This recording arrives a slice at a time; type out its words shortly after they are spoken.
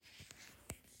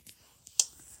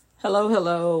Hello,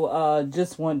 hello.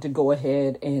 Just want to go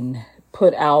ahead and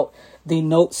put out the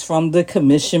notes from the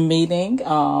commission meeting.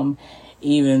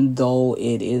 Even though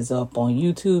it is up on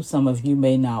YouTube, some of you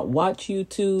may not watch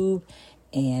YouTube.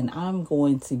 And I'm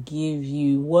going to give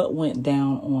you what went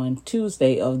down on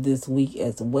Tuesday of this week,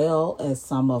 as well as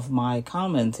some of my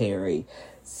commentary.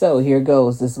 So here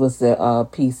goes. This was the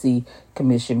PC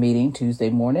Commission meeting Tuesday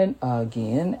morning.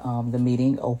 Again, the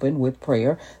meeting opened with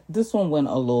prayer. This one went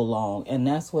a little long, and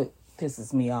that's what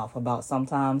pisses me off about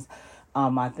sometimes.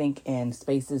 I think in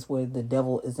spaces where the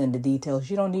devil is in the details,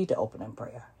 you don't need to open in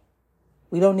prayer.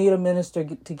 We don't need a minister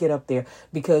to get up there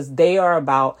because they are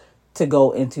about to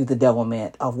go into the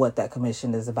devilment of what that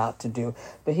commission is about to do.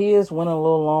 But his went a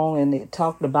little long, and it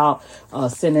talked about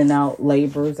sending out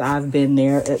laborers. I've been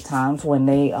there at times when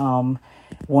they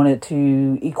wanted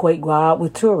to equate God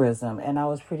with tourism. And I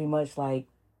was pretty much like,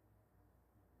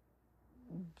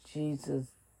 Jesus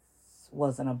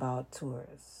wasn't about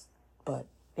tourists. But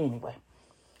anyway,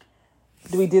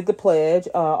 we did the pledge.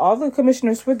 All the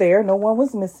commissioners were there. No one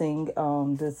was missing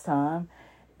this time.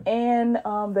 And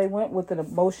they went with a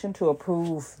motion to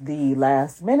approve the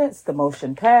last minutes. The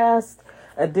motion passed.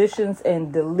 Additions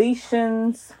and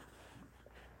deletions.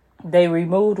 They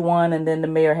removed one, and then the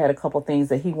mayor had a couple things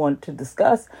that he wanted to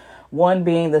discuss. One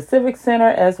being the Civic Center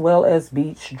as well as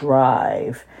Beach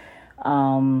Drive.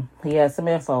 He had some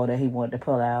info that he wanted to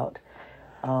pull out.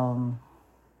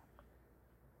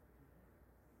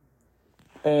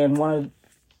 And one of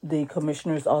the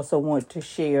commissioners also want to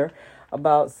share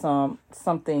about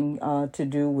something to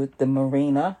do with the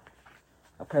marina,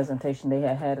 a presentation they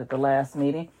had at the last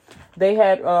meeting. They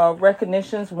had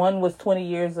recognitions. One was 20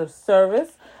 years of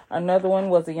service. Another one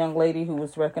was a young lady who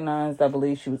was recognized. I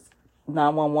believe she was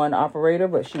 911 operator,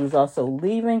 but she was also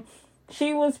leaving.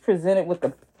 She was presented with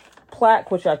the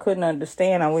plaque, which I couldn't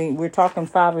understand. I mean, we're talking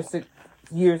 5 or 6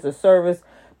 years of service,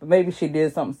 but maybe she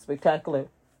did something spectacular.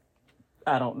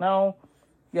 I don't know.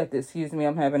 You have to excuse me.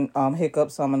 I'm having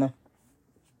hiccups, so I'm going to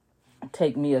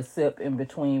take me a sip in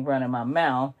between running my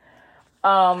mouth.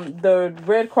 The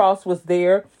Red Cross was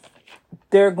there.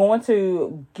 They're going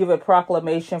to give a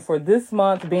proclamation for this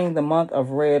month being the month of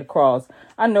Red Cross.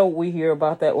 I know we hear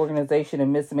about that organization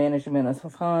and mismanagement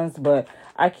of funds, but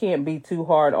I can't be too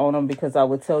hard on them because I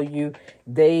would tell you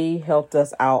they helped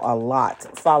us out a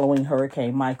lot following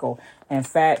Hurricane Michael. In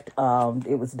fact,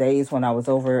 it was days when I was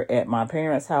over at my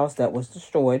parents' house that was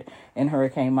destroyed in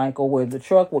Hurricane Michael, where the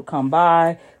truck would come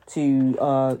by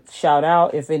to shout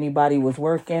out if anybody was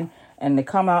working and to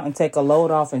come out and take a load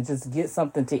off and just get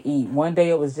something to eat. One day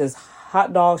it was just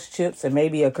hot dogs, chips, and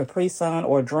maybe a Capri Sun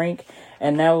or drink,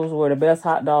 and those were the best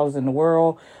hot dogs in the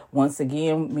world. Once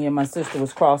again, me and my sister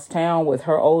was cross town with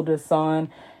her oldest son,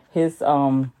 his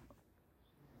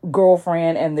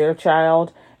girlfriend, and their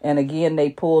child. And again,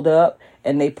 they pulled up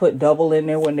and they put double in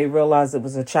there when they realized it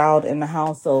was a child in the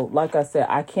house. So like I said,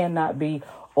 I cannot be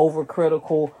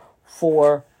overcritical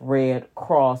for Red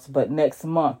Cross. But next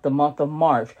month, the month of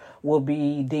March, will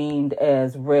be deemed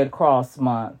as Red Cross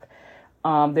Month.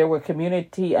 There were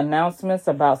community announcements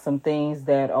about some things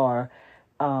that are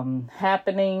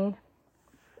happening.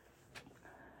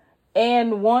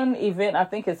 And one event I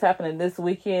think is happening this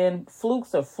weekend,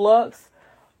 Flukes or Flux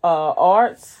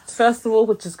Arts Festival,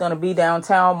 which is going to be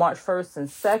downtown March 1st and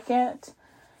 2nd.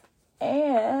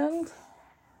 And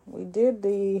we did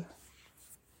the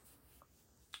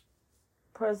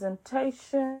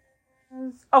presentations.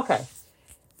 Okay.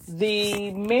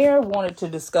 The mayor wanted to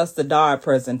discuss the DAR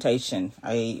presentation.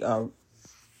 I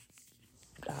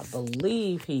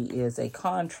believe he is a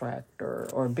contractor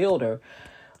or builder.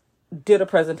 Did a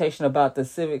presentation about the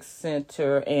Civic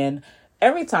Center, and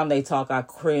every time they talk, I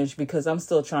cringe because I'm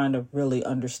still trying to really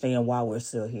understand why we're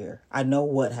still here. I know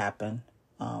what happened.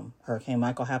 Hurricane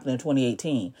Michael happened in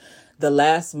 2018. The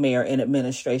last mayor and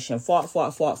administration fought for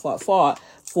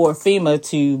FEMA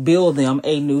to build them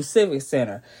a new Civic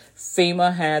Center.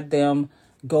 FEMA had them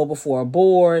go before a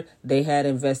board. They had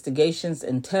investigations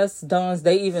and tests done.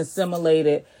 They even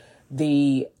simulated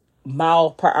the mile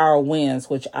per hour winds,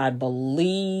 which I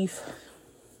believe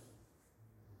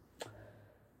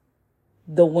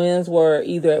the winds were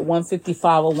either at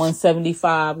 155 or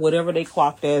 175, whatever they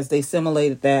clocked as. They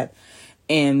simulated that,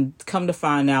 and come to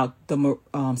find out, the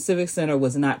Civic Center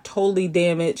was not totally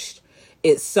damaged.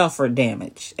 It suffered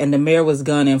damage, and the mayor was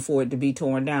gunning for it to be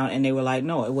torn down, and they were like,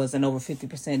 no, it wasn't over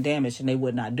 50% damage, and they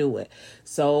would not do it.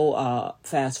 So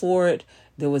fast forward,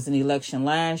 there was an election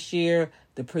last year.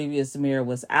 The previous mayor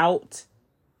was out,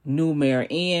 new mayor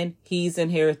in. He's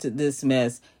inherited this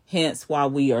mess, hence why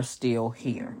we are still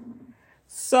here.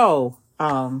 So,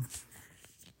 have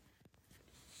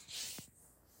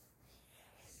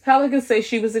Halligan said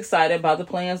she was excited about the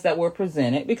plans that were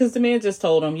presented because the mayor just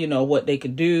told them, what they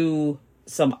could do,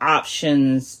 some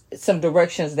options, some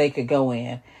directions they could go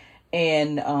in.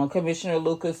 And Commissioner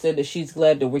Lucas said that she's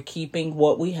glad that we're keeping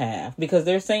what we have because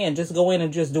they're saying just go in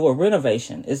and just do a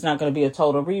renovation. It's not going to be a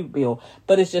total rebuild,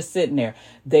 but it's just sitting there.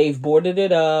 They've boarded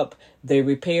it up. They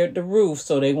repaired the roof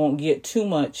so they won't get too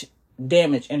much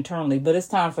damage internally, but it's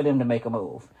time for them to make a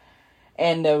move.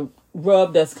 And the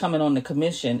rub that's coming on the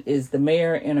commission is the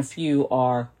mayor and a few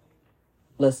are,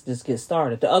 let's just get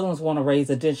started. The other ones want to raise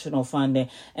additional funding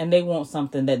and they want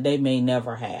something that they may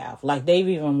never have. Like they've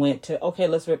even went to, okay,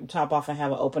 let's rip the top off and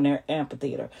have an open air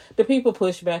amphitheater. The people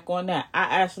pushed back on that.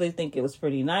 I actually think it was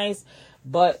pretty nice,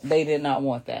 but they did not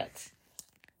want that.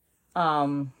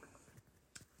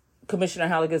 Commissioner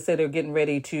Halligan said they're getting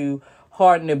ready to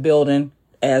harden the building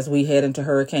as we head into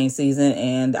hurricane season,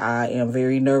 and I am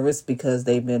very nervous because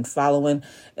they've been following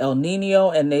El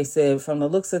Nino, and they said from the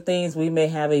looks of things, we may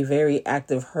have a very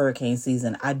active hurricane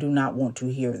season. I do not want to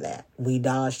hear that. We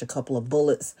dodged a couple of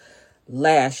bullets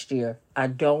last year. I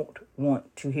don't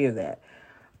want to hear that.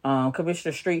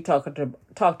 Commissioner Street talked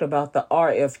about the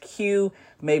RFQ.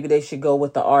 Maybe they should go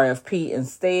with the RFP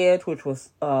instead, which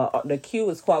was the Q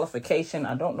is qualification.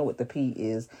 I don't know what the P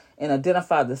is, and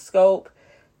identify the scope.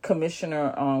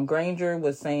 Commissioner Granger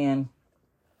was saying,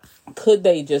 could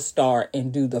they just start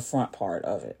and do the front part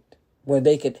of it where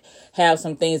they could have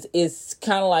some things? It's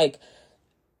kind of like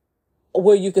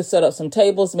where you could set up some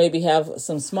tables, maybe have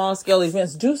some small scale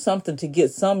events, do something to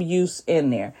get some use in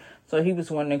there. So he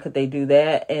was wondering, could they do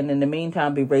that? And in the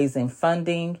meantime, be raising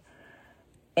funding.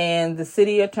 And the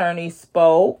city attorney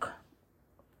spoke.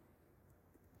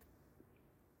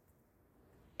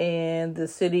 And the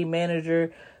city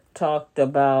manager talked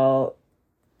about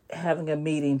having a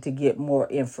meeting to get more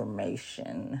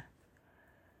information.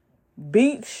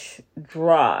 Beach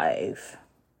Drive.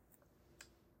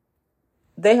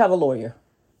 They have a lawyer.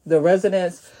 The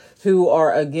residents who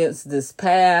are against this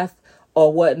path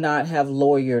or whatnot have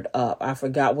lawyered up. I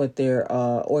forgot what their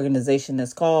organization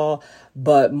is called,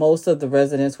 but most of the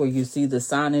residents where you see the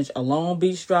signage along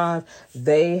Beach Drive,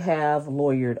 they have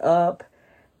lawyered up.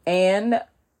 And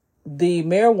the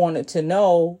mayor wanted to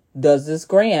know, does this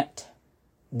grant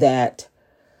that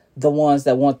the ones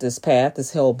that want this path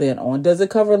is hell bent on, does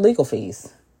it cover legal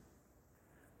fees?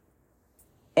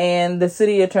 And the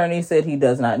city attorney said he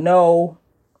does not know.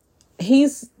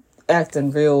 He's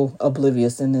acting real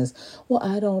oblivious in this. Well,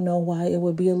 I don't know why it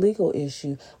would be a legal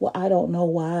issue. Well, I don't know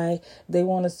why they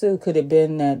want to sue. Could it have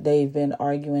been that they've been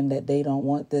arguing that they don't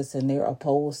want this and they're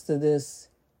opposed to this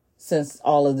since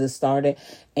all of this started?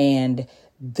 And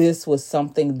this was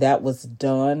something that was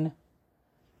done,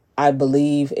 I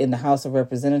believe, in the House of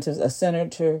Representatives. A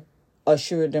senator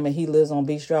assured them, and he lives on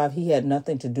Beach Drive, he had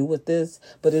nothing to do with this.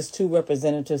 But it's two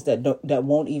representatives that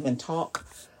won't even talk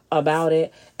about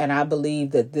it. And I believe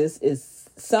that this is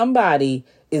somebody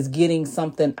is getting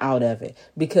something out of it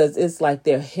because it's like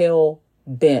they're hell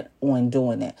bent on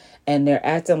doing it. And they're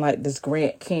acting like this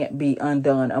grant can't be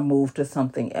undone or moved to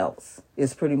something else.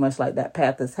 It's pretty much like that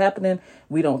path is happening.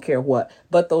 We don't care what.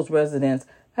 But those residents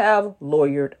have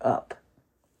lawyered up.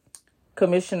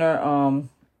 The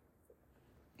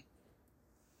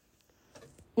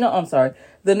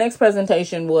next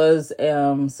presentation was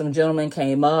some gentlemen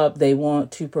came up. They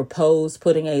want to propose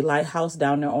putting a lighthouse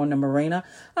down there on the marina.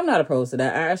 I'm not opposed to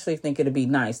that. I actually think it'd be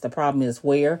nice. The problem is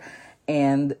where.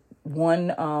 And one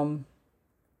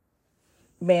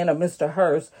man of Mr.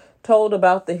 Hurst told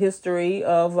about the history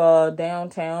of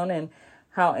downtown and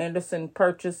how Anderson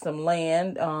purchased some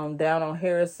land down on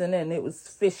Harrison, and it was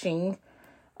fishing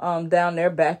down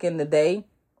there back in the day.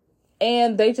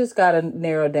 And they just got to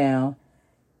narrow down,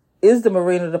 is the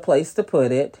marina the place to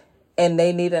put it? And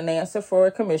they need an answer for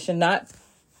a commission, not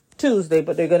Tuesday,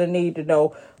 but they're going to need to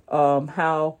know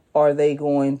how are they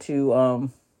going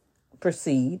to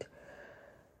proceed.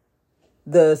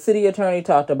 The city attorney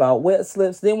talked about wet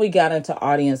slips. Then we got into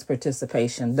audience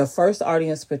participation. The first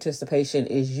audience participation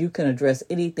is you can address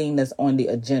anything that's on the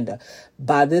agenda.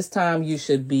 By this time, you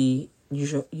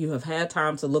have had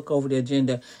time to look over the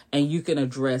agenda, and you can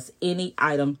address any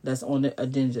item that's on the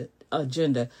agenda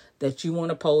that you want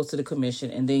to pose to the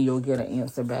commission, and then you'll get an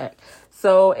answer back.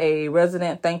 So a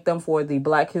resident thanked them for the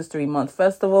Black History Month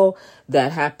festival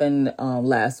that happened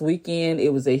last weekend.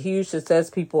 It was a huge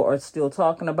success. People are still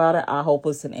talking about it. I hope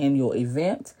it's an annual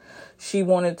event. She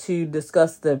wanted to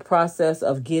discuss the process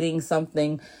of getting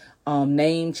something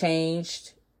name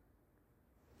changed.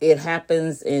 It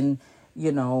happens in,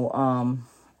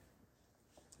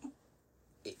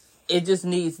 it just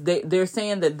needs, they're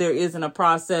saying that there isn't a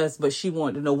process, but she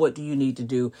wanted to know, what do you need to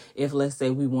do if, let's say,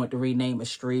 we want to rename a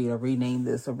street or rename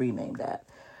this or rename that.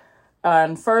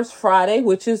 On First Friday,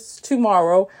 which is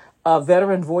tomorrow,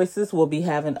 Veteran Voices will be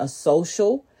having a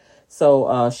social.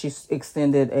 So she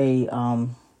extended a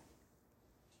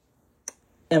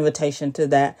invitation to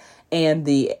that, and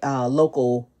the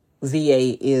local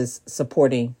VA is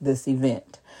supporting this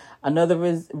event. Another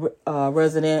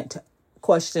resident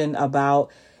questioned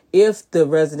about, if the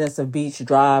residents of Beach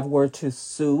Drive were to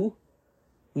sue,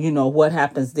 what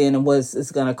happens then, and what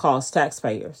it's going to cost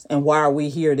taxpayers, and why are we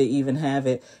here to even have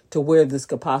it to where this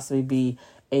could possibly be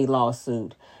a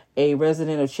lawsuit. A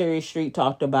resident of Cherry Street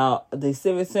talked about the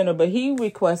Civic Center, but he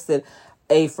requested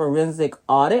a forensic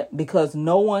audit because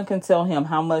no one can tell him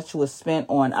how much was spent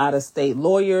on out-of-state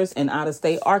lawyers and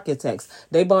out-of-state architects.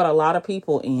 They brought a lot of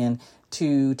people in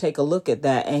to take a look at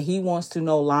that, and he wants to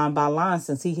know line by line,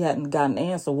 since he hadn't gotten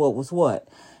an answer what was what,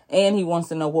 and he wants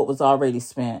to know what was already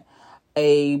spent.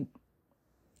 A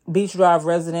Beach Drive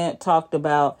resident talked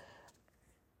about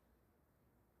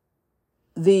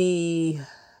the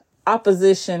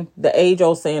opposition, the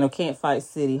age-old saying of can't fight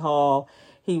City Hall.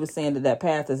 He was saying that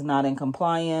path is not in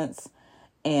compliance,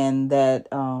 and that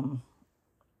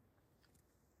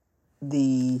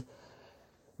the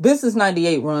Business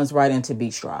 98 runs right into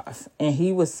Beach Drive. And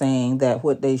he was saying that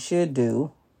what they should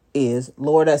do is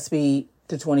lower that speed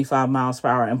to 25 miles per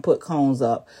hour and put cones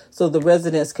up so the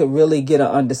residents could really get an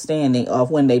understanding of,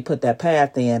 when they put that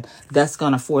path in, that's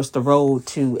going to force the road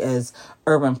to, as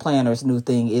urban planners' new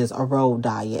thing is, a road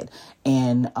diet.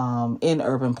 And in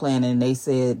urban planning, they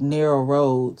said narrow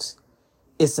roads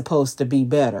is supposed to be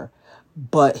better.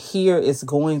 But here it's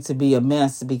going to be a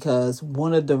mess, because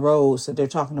one of the roads that they're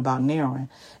talking about narrowing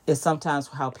is sometimes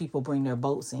how people bring their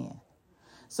boats in.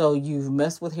 So you've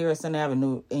messed with Harrison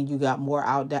Avenue, and you got more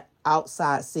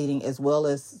outside seating, as well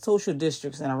as social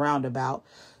districts and a roundabout.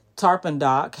 Tarpon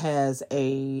Dock has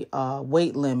a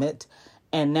weight limit,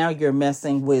 and now you're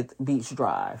messing with Beach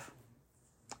Drive.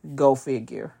 Go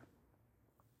figure.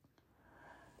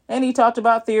 And he talked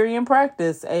about theory and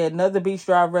practice. Another Beach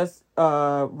Drive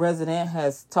resident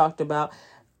has talked about,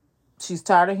 she's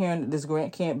tired of hearing that this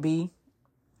grant can't be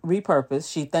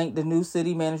repurposed. She thanked the new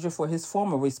city manager for his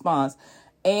formal response,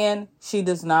 and she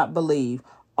does not believe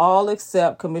all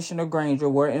except Commissioner Granger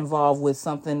were involved with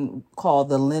something called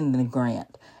the Linden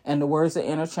Grant, and the words are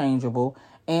interchangeable.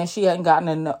 And she hadn't gotten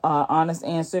an honest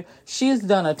answer. She's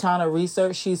done a ton of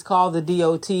research. She's called the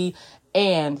DOT,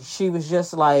 and she was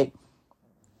just like,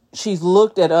 she's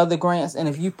looked at other grants, and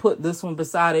if you put this one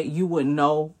beside it, you wouldn't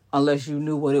know, unless you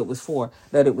knew what it was for,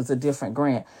 that it was a different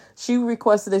grant. She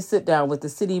requested a sit down with the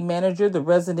city manager, the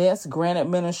residents, grant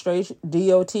administration,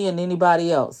 DOT, and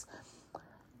anybody else.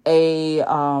 A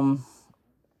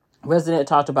resident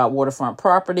talked about waterfront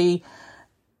property.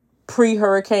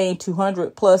 Pre-hurricane,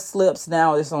 200 plus slips.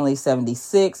 Now it's only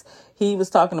 76. He was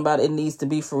talking about it needs to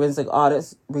be forensic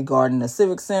audits regarding the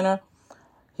Civic Center.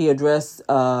 He addressed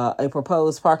a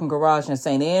proposed parking garage in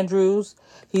St. Andrews.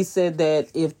 He said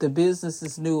that if the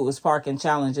businesses knew it was parking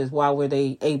challenges, why were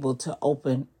they able to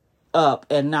open up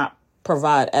and not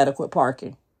provide adequate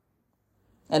parking?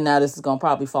 And now this is going to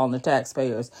probably fall on the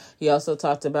taxpayers. He also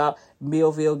talked about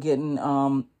Millville getting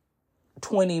 $20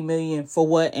 million for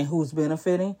what and who's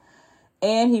benefiting.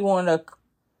 And he wanted a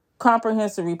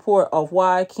comprehensive report of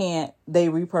why can't they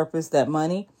repurpose that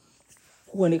money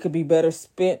when it could be better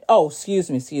spent. Oh, excuse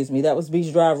me. That was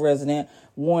Beach Drive resident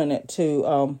wanted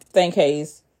to thank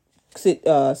Hayes,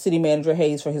 city manager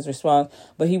Hayes, for his response.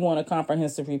 But he wanted a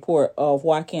comprehensive report of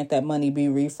why can't that money be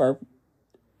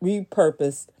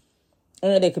repurposed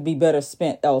and it could be better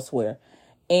spent elsewhere.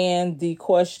 And the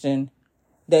question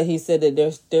that he said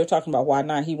that they're talking about why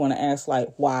not, he want to ask,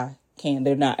 like, why can't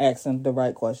they're not asking the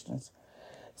right questions.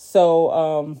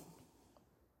 So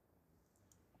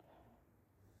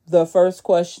the first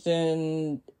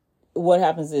question, what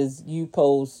happens is you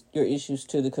pose your issues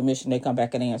to the commission. They come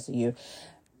back and answer you.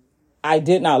 I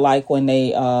did not like when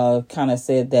they kind of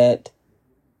said that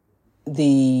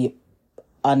the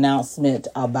announcement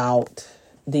about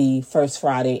the First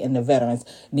Friday and the veterans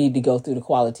need to go through the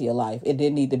quality of life. It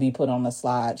didn't need to be put on the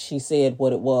slide. She said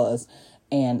what it was,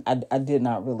 and I did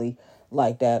not really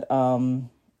like that.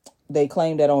 They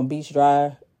claim that on Beach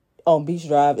Drive,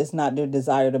 it's not their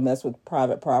desire to mess with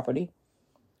private property.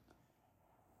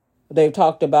 They've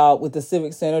talked about with the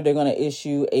Civic Center, they're going to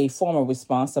issue a formal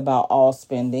response about all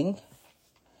spending.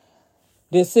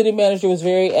 The city manager was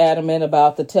very adamant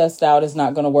about the test out is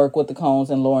not going to work with the cones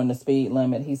and lowering the speed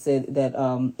limit. He said that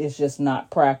it's just not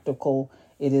practical.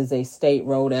 It is a state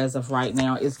road as of right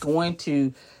now. It's going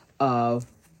to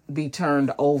be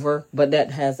turned over, but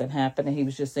that hasn't happened. And he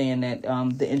was just saying that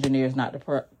the engineer is not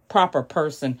the proper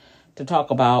person to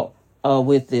talk about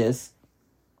with this.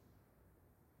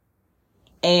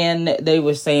 And they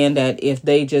were saying that if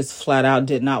they just flat out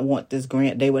did not want this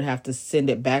grant, they would have to send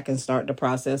it back and start the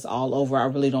process all over. I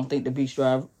really don't think the Beach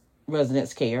Drive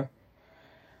residents care.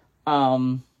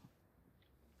 Talked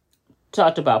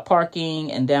about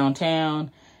parking and downtown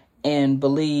and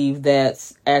believe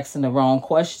that's asking the wrong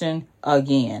question.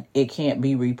 Again, it can't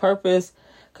be repurposed.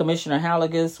 Commissioner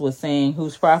Halligus was saying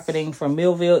who's profiting from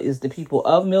Millville is the people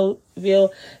of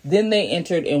Millville. Then they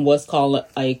entered in what's called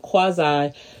a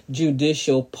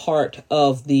quasi-judicial part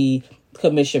of the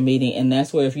commission meeting. And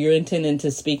that's where if you're intending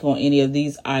to speak on any of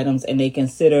these items and they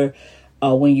consider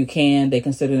when you can, they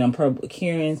consider them public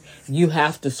hearings, you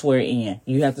have to swear in.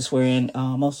 You have to swear in.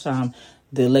 Most of the time,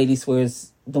 the lady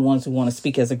swears the ones who want to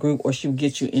speak as a group, or she'll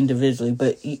get you individually.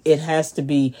 But it has to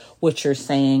be what you're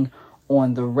saying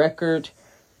on the record.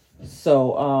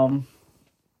 So,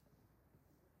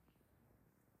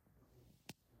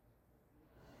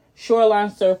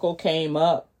 Shoreline Circle came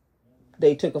up.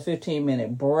 They took a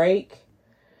 15-minute break.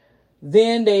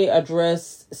 Then they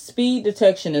addressed speed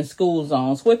detection in school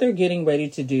zones. What they're getting ready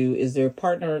to do is they're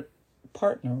partnering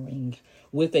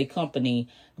with a company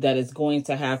that is going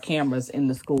to have cameras in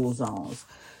the school zones.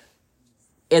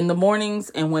 In the mornings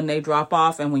and when they drop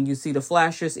off and when you see the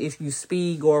flashers, if you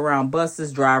speed, go around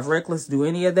buses, drive reckless, do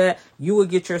any of that, you will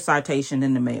get your citation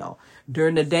in the mail.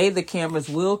 During the day, the cameras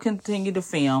will continue to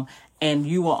film and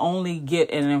you will only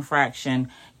get an infraction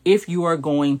if you are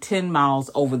going 10 miles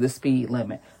over the speed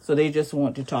limit. So they just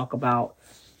want to talk about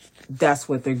that's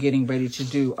what they're getting ready to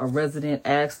do. A resident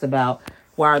asked about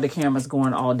why are the cameras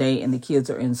going all day and the kids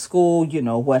are in school? You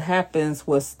know, what happens?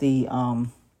 What's the,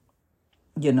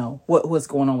 what's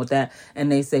going on with that?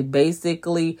 And they say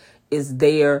basically is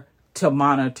there to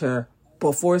monitor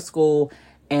before school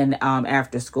and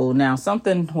after school. Now,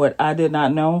 something what I did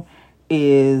not know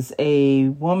is a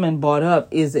woman brought up,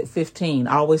 is it 15?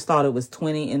 I always thought it was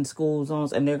 20 in school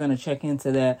zones, and they're going to check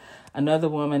into that. Another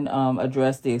woman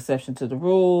addressed the exception to the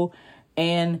rule,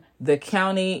 and the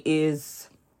county is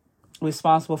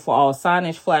responsible for all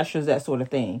signage, flashers, that sort of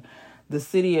thing. The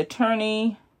city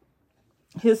attorney,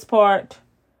 his part,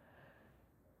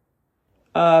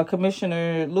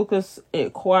 Commissioner Lucas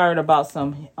inquired about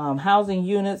some housing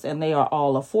units, and they are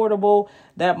all affordable.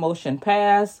 That motion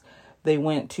passed. They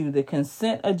went to the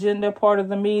consent agenda part of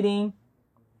the meeting.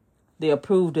 They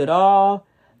approved it all.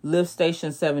 Lift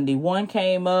Station 71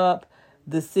 came up.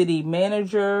 The city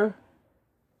manager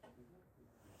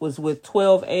was with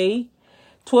 12A.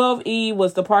 12E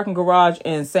was the parking garage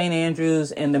in St.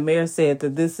 Andrews, and the mayor said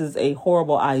that this is a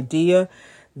horrible idea.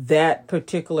 That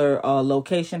particular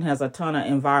location has a ton of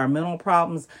environmental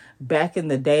problems. Back in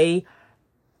the day,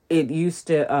 it used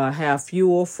to have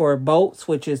fuel for boats,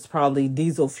 which is probably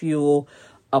diesel fuel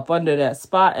up under that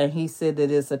spot. And he said that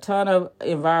it's a ton of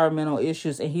environmental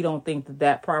issues, and he don't think that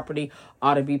that property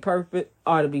ought to be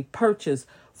purchased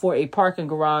for a parking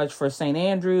garage for St.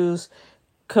 Andrews.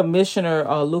 Commissioner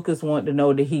Lucas wanted to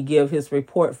know that he give his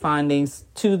report findings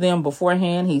to them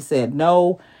beforehand. He said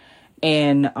no.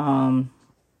 And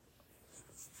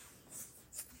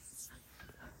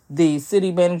the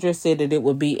city manager said that it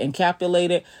would be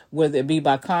encapsulated, whether it be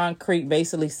by concrete,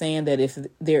 basically saying that if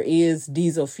there is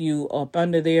diesel fuel up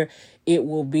under there, it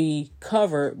will be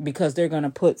covered because they're going to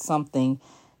put something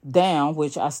down,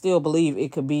 which I still believe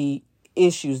it could be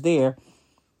issues there.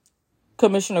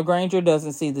 Commissioner Granger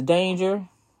doesn't see the danger.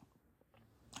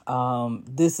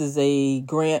 This is a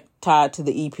grant tied to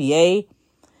the EPA.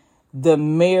 The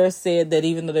mayor said that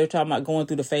even though they're talking about going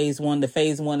through the phase one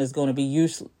is going to be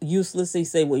useless. He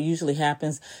said what usually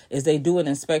happens is they do an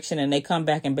inspection and they come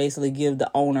back and basically give the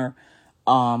owner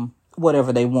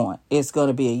whatever they want. It's going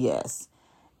to be a yes.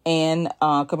 And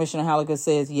Commissioner Halligan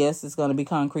says, yes, it's going to be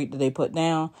concrete that they put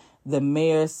down. The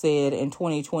mayor said in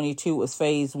 2022 was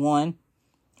phase one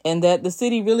and that the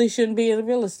city really shouldn't be in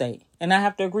real estate. And I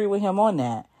have to agree with him on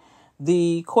that.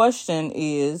 The question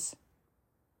is,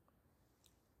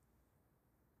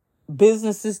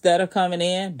 businesses that are coming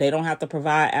in, they don't have to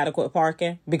provide adequate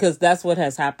parking, because that's what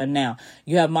has happened now.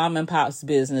 You have mom and pop's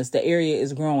business, the area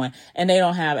is growing, and they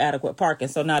don't have adequate parking.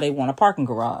 So now they want a parking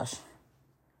garage.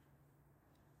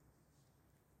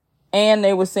 And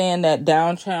they were saying that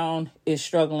downtown is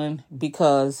struggling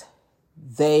because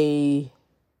they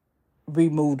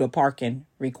removed a parking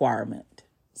requirement,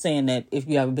 saying that if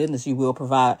you have a business, you will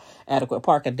provide adequate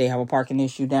parking. They have a parking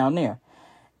issue down there.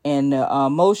 And the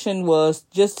motion was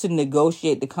just to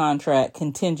negotiate the contract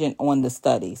contingent on the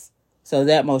studies. So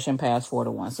that motion passed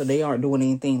 4-1. So they aren't doing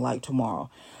anything like tomorrow.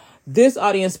 This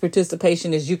audience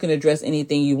participation is you can address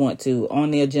anything you want to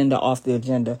on the agenda, off the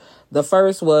agenda. The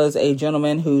first was a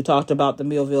gentleman who talked about the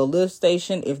Millville lift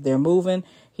station. If they're moving,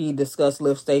 he discussed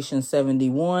lift station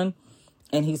 71.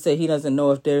 And he said he doesn't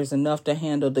know if there's enough to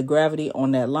handle the gravity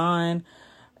on that line.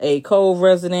 A Cove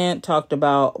resident talked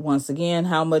about, once again,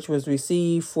 how much was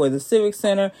received for the Civic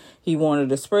Center. He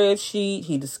wanted a spreadsheet.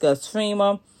 He discussed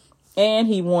FEMA. And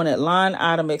he wanted line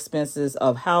item expenses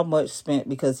of how much spent,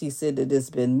 because he said that it's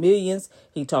been millions.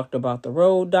 He talked about the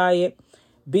road diet.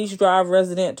 Beach Drive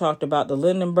resident talked about the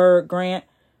Lindenberg grant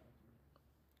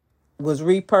was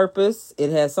repurposed.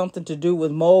 It has something to do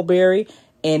with Mulberry,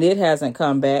 and it hasn't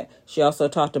come back. She also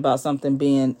talked about something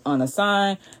being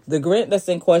unassigned. The grant that's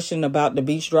in question about the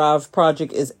Beach Drive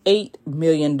project is $8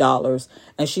 million.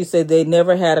 And she said they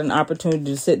never had an opportunity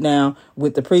to sit down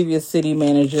with the previous city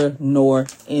manager nor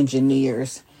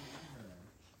engineers.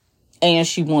 And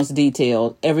she wants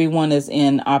detailed. Everyone is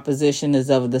in opposition,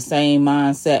 is of the same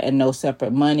mindset, and no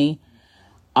separate money.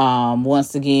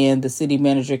 Once again, the city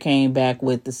manager came back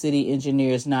with the city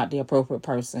engineer is not the appropriate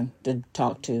person to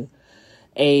talk to.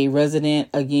 A resident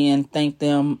again thanked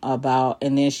them about,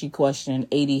 and then she questioned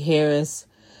A.D. Harris.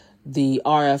 The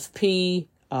RFP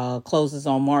closes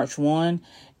on March 1,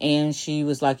 and she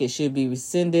was like it should be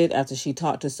rescinded after she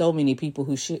talked to so many people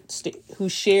who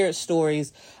shared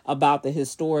stories about the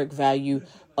historic value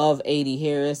of A.D.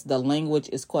 Harris. The language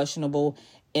is questionable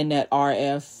in that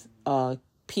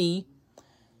RFP.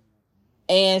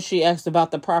 And she asked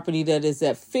about the property that is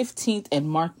at 15th and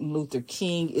Martin Luther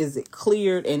King. Is it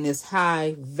cleared and it's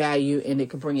high value and it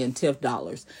could bring in TIF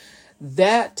dollars?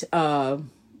 That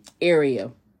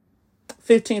area,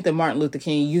 15th and Martin Luther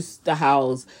King, used to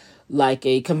house like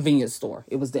a convenience store.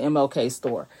 It was the MLK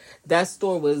store. That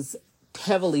store was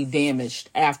heavily damaged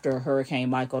after Hurricane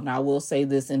Michael. Now, I will say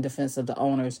this in defense of the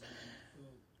owners.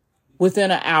 Within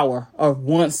an hour, or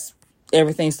once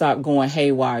everything stopped going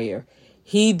haywire,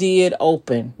 he did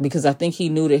open, because I think he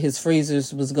knew that his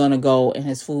freezers was going to go and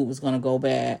his food was going to go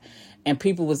bad. And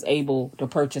people was able to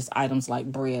purchase items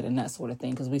like bread and that sort of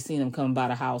thing, because we seen him come by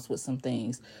the house with some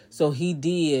things. So he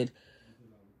did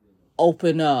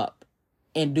open up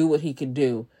and do what he could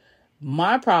do.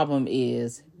 My problem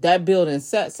is that building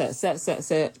set.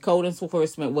 Code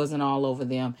enforcement wasn't all over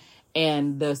them.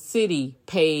 And the city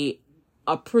paid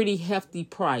a pretty hefty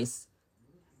price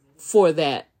for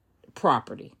that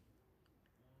property.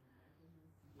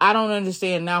 I don't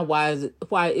understand now why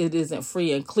it isn't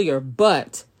free and clear,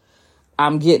 but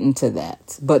I'm getting to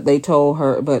that. But they told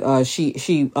her, but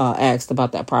she asked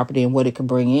about that property and what it could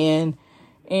bring in.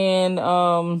 And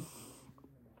let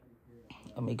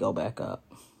me go back up.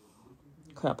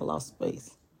 Crap, I lost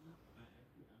space.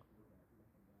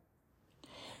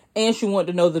 And she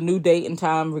wanted to know the new date and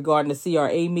time regarding the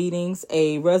CRA meetings.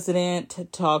 A resident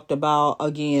talked about,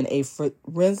 again, a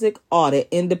forensic audit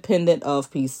independent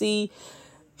of PC.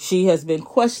 She has been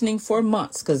questioning for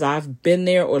months, because I've been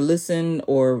there or listened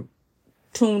or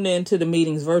tuned into the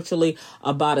meetings virtually,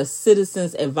 about a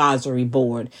citizens advisory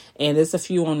board. And there's a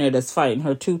few on there that's fighting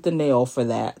her tooth and nail for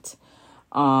that.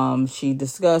 She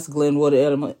discussed Glenwood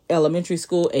Elementary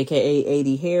School, aka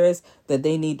A.D. Harris, that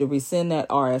they need to rescind that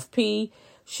RFP.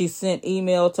 She sent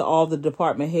email to all the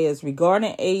department heads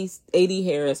regarding A.D.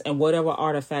 Harris and whatever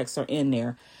artifacts are in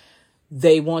there.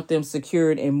 They want them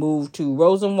secured and moved to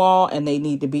Rosenwald, and they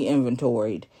need to be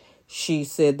inventoried. She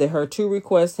said that her two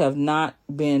requests have not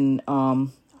been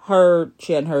heard.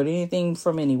 She hadn't heard anything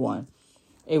from anyone.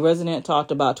 A resident talked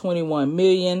about $21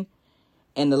 million.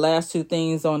 And the last two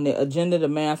things on the agenda, the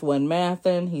math wasn't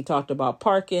mathing. He talked about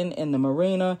parking in the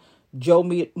marina. Joe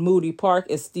Moody Park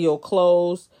is still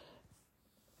closed.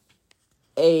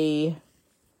 A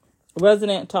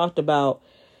resident talked about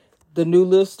the new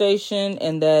lift station,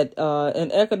 and that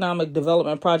an economic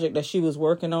development project that she was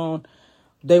working on,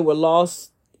 they were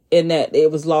lost in that it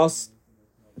was lost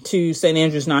to St.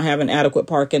 Andrews not having adequate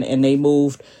parking, and they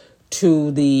moved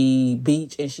to the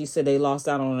beach. And she said they lost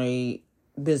out on a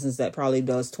business that probably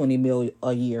does $20 million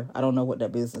a year. I don't know what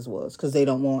that business was, because they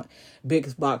don't want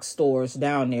big box stores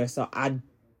down there. So I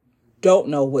don't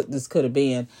know what this could have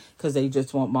been, because they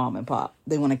just want mom and pop.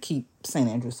 They want to keep St.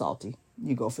 Andrews salty.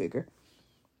 You go figure.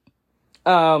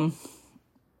 The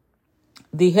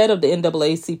head of the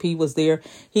NAACP was there.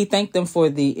 He thanked them for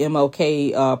the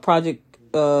MLK project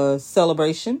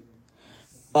celebration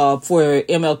for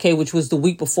MLK, which was the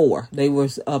week before. They were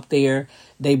up there.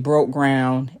 They broke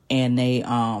ground, and they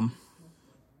are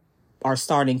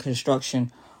starting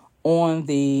construction on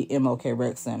the MLK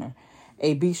Rec Center.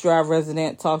 A Beach Drive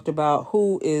resident talked about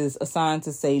who is assigned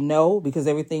to say no, because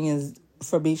everything is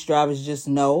for Beach Drive is just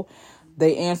no.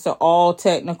 They answer all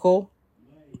technical.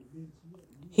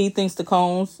 He thinks the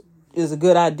cones is a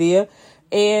good idea.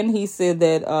 And he said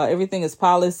that everything is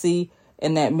policy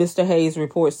and that Mr. Hayes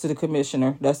reports to the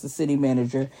commissioner. That's the city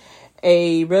manager.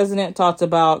 A resident talked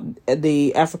about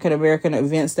the African American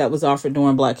events that was offered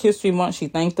during Black History Month. She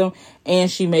thanked them,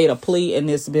 and she made a plea, and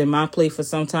it's been my plea for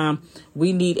some time.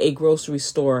 We need a grocery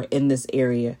store in this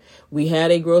area. We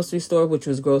had a grocery store, which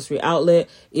was Grocery Outlet.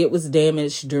 It was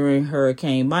damaged during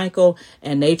Hurricane Michael,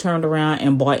 and they turned around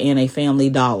and bought in a Family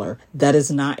Dollar. That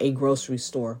is not a grocery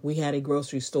store. We had a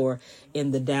grocery store in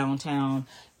the downtown,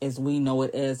 as we know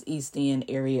it as East End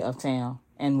area of town,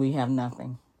 and we have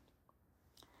nothing.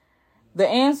 The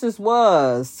answers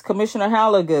was Commissioner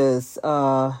Halligus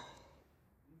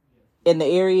in the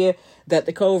area that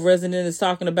the Cove resident is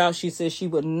talking about. She says she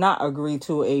would not agree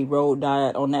to a road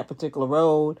diet on that particular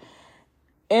road.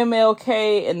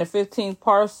 MLK and the 15th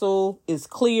parcel is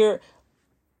cleared.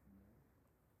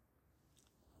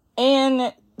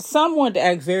 And some want to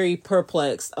act very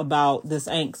perplexed about this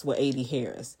angst with A.D.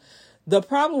 Harris. The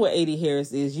problem with A.D.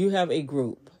 Harris is you have a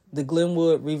group, the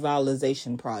Glenwood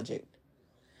Revitalization Project,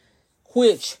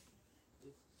 which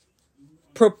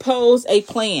proposed a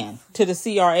plan to the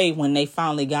CRA when they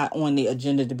finally got on the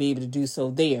agenda to be able to do so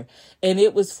there. And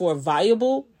it was for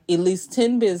viable, at least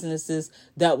 10 businesses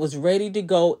that was ready to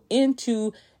go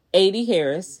into A.D.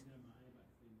 Harris,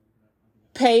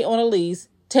 pay on a lease,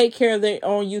 take care of their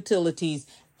own utilities,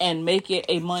 and make it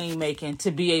a money making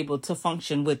to be able to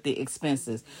function with the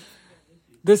expenses.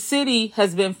 The city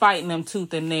has been fighting them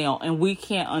tooth and nail, and we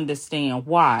can't understand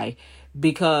why.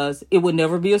 Because it would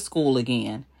never be a school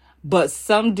again. But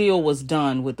some deal was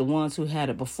done with the ones who had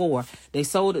it before. They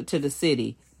sold it to the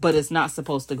city, but it's not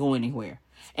supposed to go anywhere.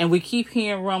 And we keep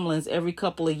hearing rumblings every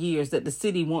couple of years that the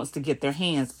city wants to get their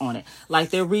hands on it.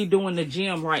 Like they're redoing the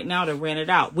gym right now to rent it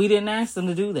out. We didn't ask them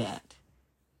to do that.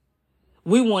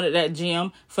 We wanted that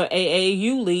gym for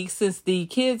AAU League since the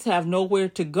kids have nowhere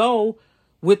to go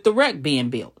with the rec being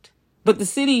built. But the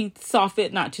city saw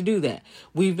fit not to do that.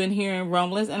 We've been hearing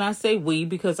rumblings, and I say we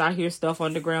because I hear stuff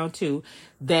underground too,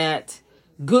 that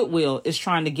Goodwill is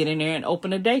trying to get in there and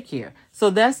open a daycare.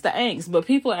 So that's the angst. But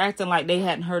people are acting like they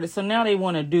hadn't heard it. So now they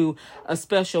want to do a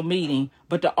special meeting.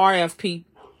 But the RFP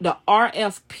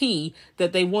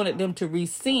that they wanted them to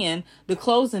rescind, the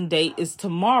closing date is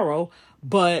tomorrow.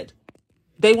 But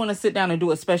they want to sit down and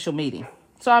do a special meeting.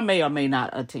 So I may or may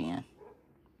not attend.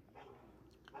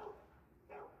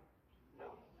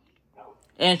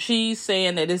 And she's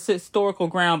saying that it's historical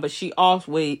ground, but she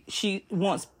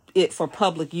wants it for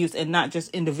public use and not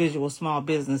just individual small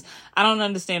business. I don't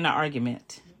understand that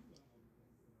argument.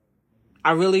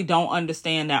 I really don't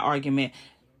understand that argument.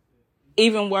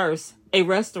 Even worse, a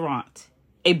restaurant,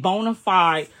 a bona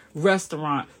fide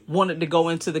restaurant wanted to go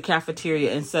into the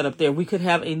cafeteria and set up there. We could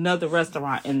have another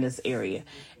restaurant in this area.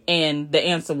 And the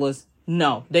answer was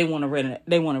no, they want to rent it.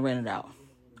 They want to rent it out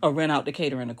or rent out the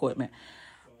catering equipment.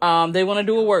 They want to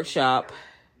do a workshop,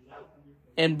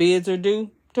 and bids are due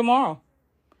tomorrow.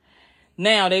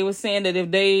 Now, they were saying that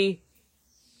if they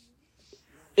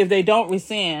don't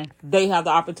rescind, they have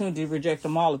the opportunity to reject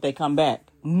them all if they come back.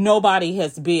 Nobody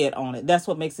has bid on it. That's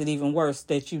what makes it even worse,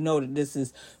 that you know that this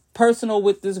is personal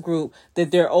with this group,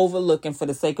 that they're overlooking for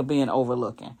the sake of being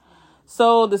overlooking.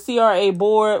 So the CRA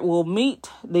board will meet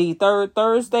the third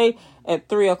Thursday at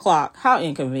 3:00. How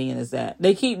inconvenient is that?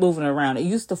 They keep moving around. It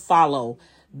used to follow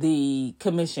the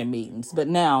commission meetings, but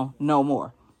now no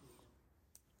more.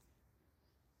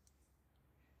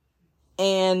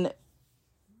 And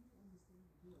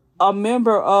a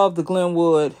member of the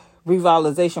Glenwood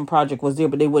Revitalization Project was there,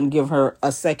 but they wouldn't give her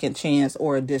a second chance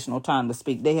or additional time to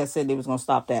speak. They had said they was going to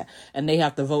stop that, and they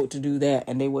have to vote to do that,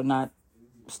 and they would not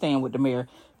stand with the mayor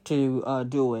to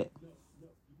do it.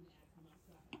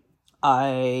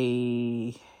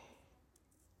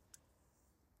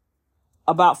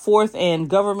 About 4th and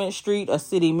Government Street, a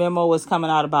city memo is coming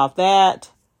out about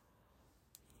that.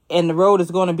 And the road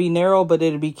is going to be narrow, but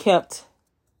it'll be kept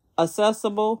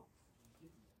accessible.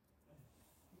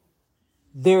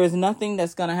 There is nothing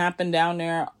that's going to happen down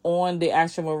there on the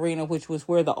actual marina, which was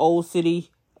where the old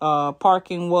city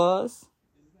parking was.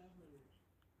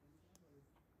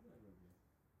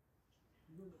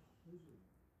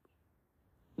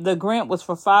 The grant was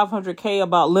for $500K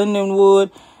about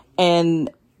Lindenwood, and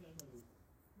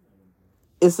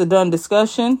it's a done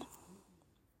discussion.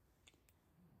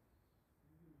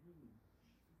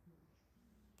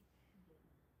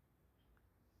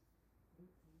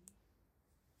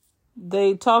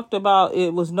 They talked about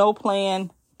it was no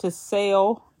plan to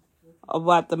sell,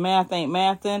 about the math ain't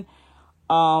mathin'.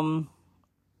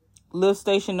 Lift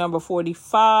station number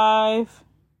 45.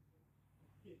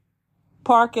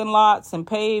 parking lots and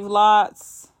paved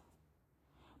lots.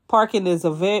 Parking is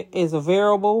a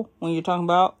variable when you're talking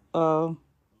about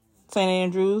St.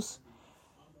 Andrews.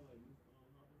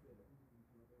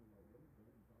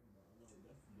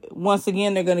 Once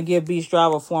again, they're going to give Beach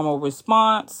Drive a formal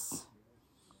response.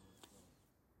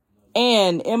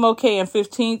 And MLK and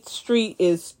 15th Street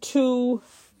is two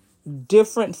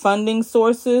different funding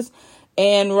sources.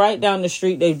 And right down the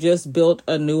street, they've just built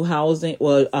a new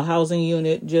a housing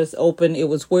unit just opened. It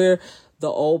was where the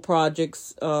old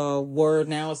projects were.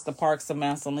 Now it's the Parks of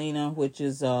Masalina, which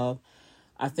is, I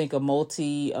think, a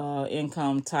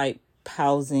multi-income type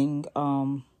housing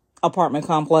apartment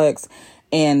complex.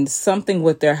 And something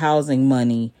with their housing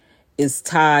money is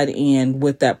tied in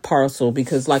with that parcel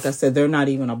because, like I said, they're not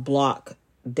even a block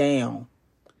down.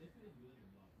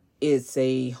 It's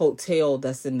a hotel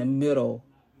that's in the middle.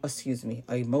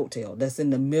 A motel that's in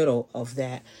the middle of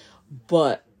that.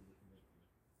 But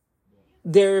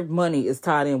their money is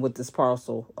tied in with this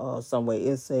parcel some way.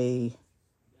 It's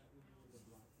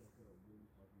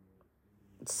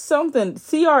something.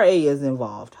 CRA is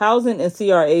involved. Housing and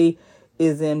CRA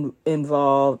is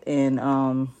involved. And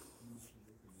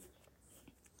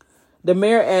the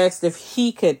mayor asked if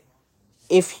he could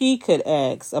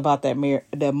ask about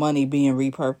that money being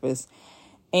repurposed.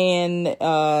 And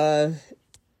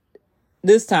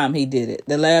this time he did it.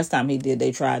 The last time he did,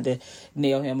 they tried to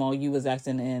nail him on, you was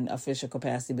acting in official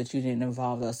capacity, but you didn't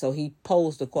involve us. So he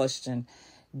posed the question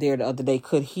there the other day,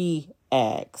 could he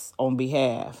ask on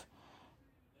behalf?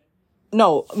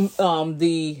 No,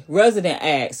 the resident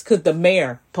asked, could the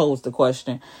mayor pose the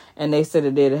question? And they said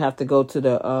that they'd have to go to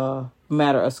the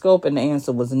matter of scope, and the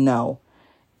answer was no.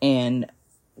 And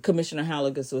Commissioner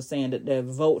Halligus was saying that the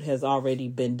vote has already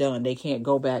been done. They can't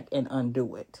go back and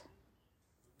undo it.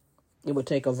 It would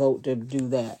take a vote to do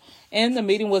that. And the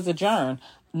meeting was adjourned.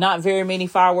 Not very many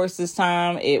fireworks this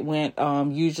time. It went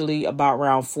usually about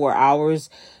around 4 hours.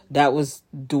 That was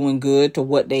doing good to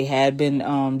what they had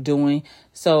been doing.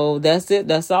 So that's it.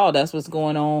 That's all. That's what's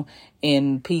going on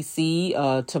in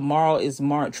PC. Tomorrow is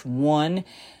March 1.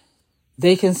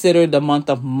 They consider the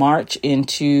month of March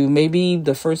into maybe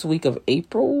the first week of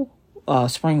April,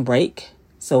 spring break.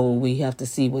 So we have to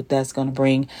see what that's going to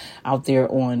bring out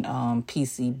there on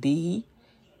PCB.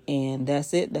 And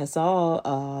that's it. That's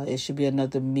all. It should be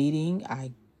another meeting,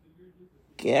 I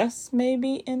guess,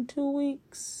 maybe in 2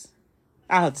 weeks.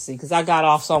 I have to see because I got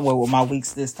off somewhere with my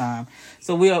weeks this time.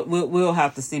 So we'll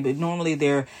have to see. But normally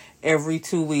they're every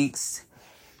 2 weeks.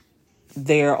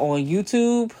 They're on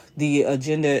YouTube. The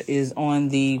agenda is on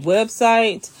the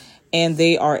website. And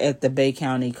they are at the Bay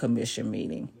County Commission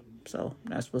meeting. So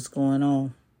that's what's going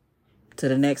on. Till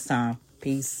the next time.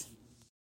 Peace.